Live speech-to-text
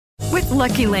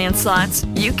Lucky Land Slots,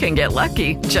 you can get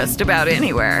lucky just about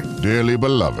anywhere. Dearly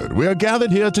beloved, we are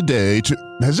gathered here today to...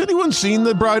 Has anyone seen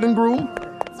the bride and groom?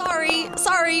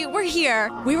 Sorry, we're here.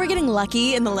 We were getting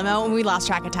lucky in the limo and we lost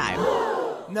track of time.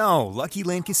 No, Lucky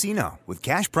Land Casino, with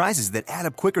cash prizes that add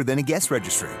up quicker than a guest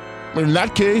registry. In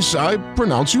that case, I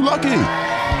pronounce you lucky.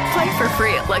 Play for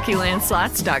free at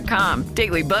LuckyLandSlots.com.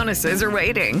 Daily bonuses are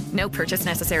waiting. No purchase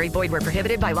necessary. Void where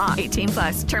prohibited by law.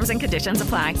 18+. Terms and conditions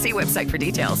apply. See website for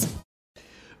details.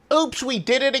 Oops, we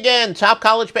did it again. Top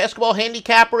college basketball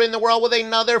handicapper in the world with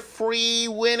another free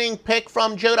winning pick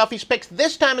from Joe Duffy's Picks.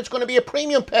 This time it's going to be a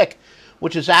premium pick,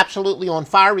 which is absolutely on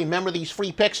fire. Remember, these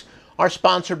free picks are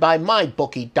sponsored by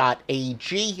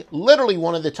MyBookie.ag, literally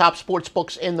one of the top sports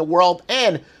books in the world.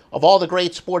 And of all the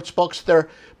great sports books, their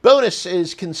bonus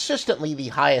is consistently the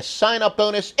highest sign-up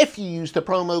bonus. If you use the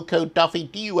promo code Duffy,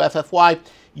 D-U-F-F-Y,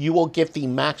 you will get the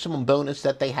maximum bonus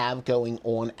that they have going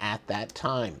on at that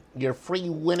time. Your free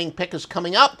winning pick is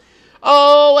coming up.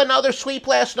 Oh, another sweep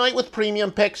last night with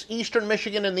premium picks. Eastern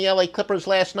Michigan and the LA Clippers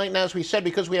last night. And as we said,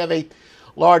 because we have a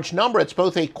large number, it's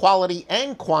both a quality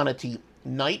and quantity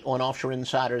night on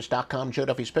OffshoreInsiders.com. Joe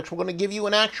Duffy's Picks. We're going to give you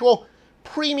an actual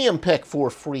premium pick for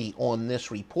free on this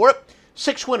report.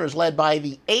 6 winners led by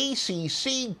the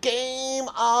ACC Game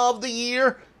of the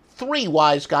Year. 3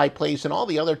 wise guy plays, and all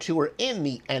the other 2 are in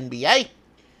the NBA.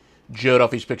 Joe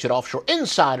Duffy's Picks at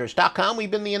OffshoreInsiders.com. We've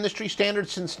been the industry standard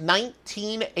since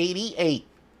 1988.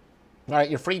 All right,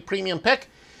 your free premium pick.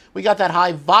 We got that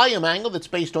high volume angle that's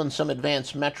based on some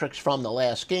advanced metrics from the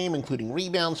last game, including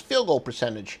rebounds, field goal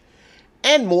percentage,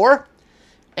 and more.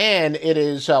 And it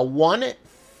is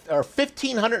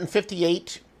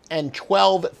 1,558 and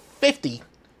 1,250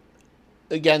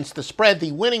 against the spread.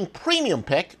 The winning premium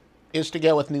pick is to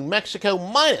go with New Mexico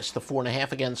minus the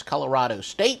 4.5 against Colorado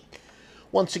State.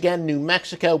 Once again, New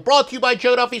Mexico, brought to you by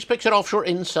Joe Duffy's Picks at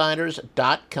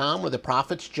OffshoreInsiders.com, where the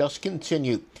profits just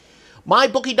continue.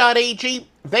 MyBookie.ag,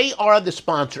 they are the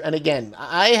sponsor. And again,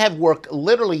 I have worked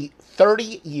literally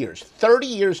 30 years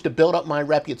to build up my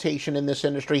reputation in this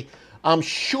industry. I'm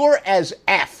sure as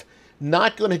F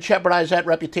not going to jeopardize that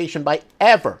reputation by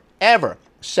ever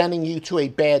sending you to a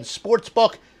bad sports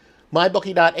book.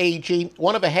 MyBookie.ag,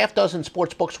 one of a half dozen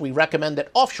sports books we recommend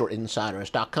at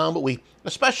OffshoreInsiders.com, but we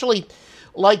especially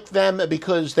like them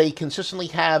because they consistently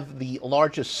have the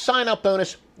largest sign-up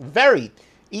bonus. Very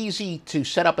easy to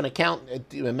set up an account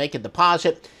and make a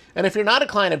deposit. And if you're not a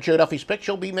client of Joe Duffy's Picks,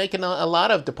 you'll be making a lot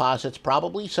of deposits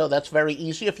probably, so that's very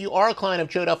easy. If you are a client of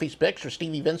Joe Duffy's Picks or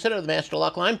Stevie Vincent or the Master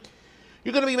Luck Line,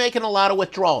 you're going to be making a lot of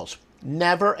withdrawals.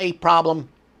 Never a problem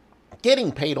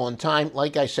getting paid on time.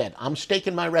 Like I said, I'm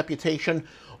staking my reputation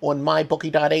on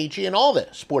MyBookie.ag and all the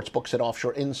sports books at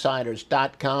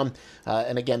OffshoreInsiders.com.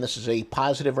 And again, this is a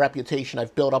positive reputation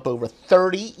I've built up over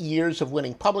 30 years of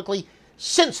winning publicly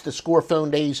since the Score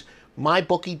Phone days.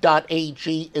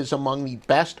 MyBookie.ag is among the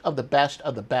best of the best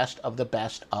of the best of the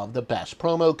best of the best.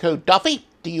 Promo code Duffy,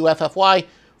 D-U-F-F-Y,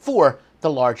 for the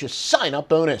largest sign-up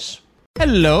bonus.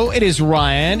 Hello, it is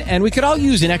Ryan, and we could all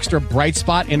use an extra bright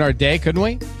spot in our day, couldn't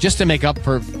we? Just to make up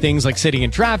for things like sitting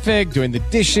in traffic, doing the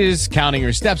dishes, counting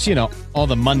your steps, all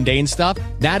the mundane stuff.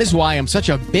 That is why I'm such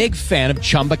a big fan of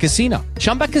Chumba Casino.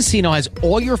 Chumba Casino has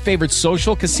all your favorite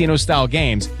social casino-style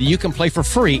games that you can play for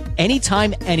free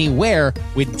anytime, anywhere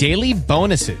with daily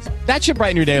bonuses. That should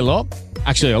brighten your day a little.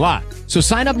 Actually, a lot. So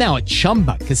sign up now at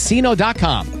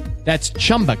ChumbaCasino.com. That's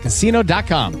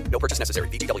ChumbaCasino.com. No purchase necessary.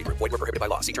 VGW Group. Void where prohibited by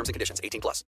law. See terms and conditions. 18+.